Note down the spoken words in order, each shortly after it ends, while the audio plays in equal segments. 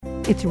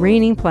It's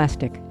raining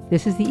plastic.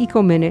 This is the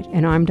Eco Minute,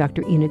 and I'm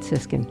Dr. Enid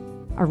Siskin.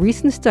 A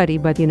recent study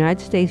by the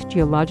United States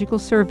Geological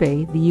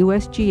Survey, the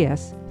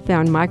USGS,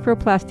 found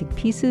microplastic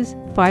pieces,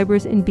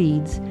 fibers, and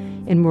beads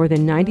in more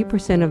than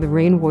 90% of the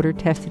rainwater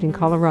tested in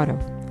Colorado.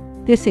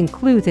 This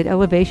includes at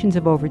elevations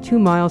of over 2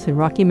 miles in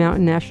Rocky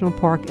Mountain National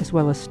Park, as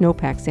well as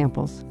snowpack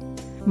samples.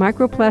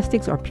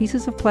 Microplastics are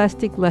pieces of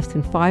plastic less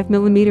than 5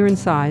 millimeters in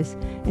size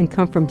and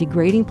come from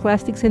degrading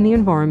plastics in the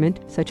environment,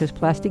 such as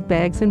plastic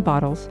bags and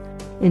bottles,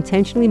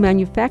 intentionally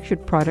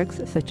manufactured products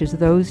such as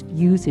those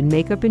used in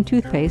makeup and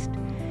toothpaste,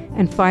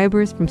 and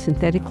fibers from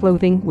synthetic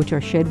clothing which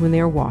are shed when they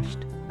are washed.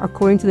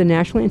 According to the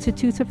National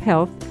Institutes of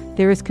Health,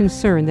 there is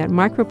concern that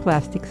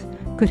microplastics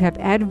could have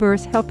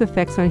adverse health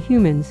effects on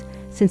humans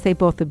since they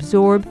both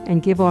absorb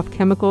and give off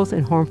chemicals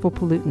and harmful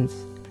pollutants.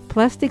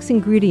 Plastics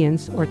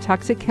ingredients or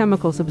toxic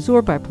chemicals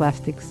absorbed by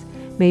plastics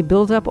may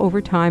build up over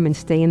time and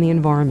stay in the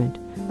environment,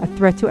 a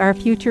threat to our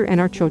future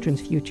and our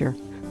children's future.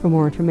 For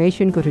more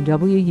information, go to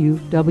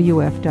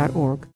wuwf.org.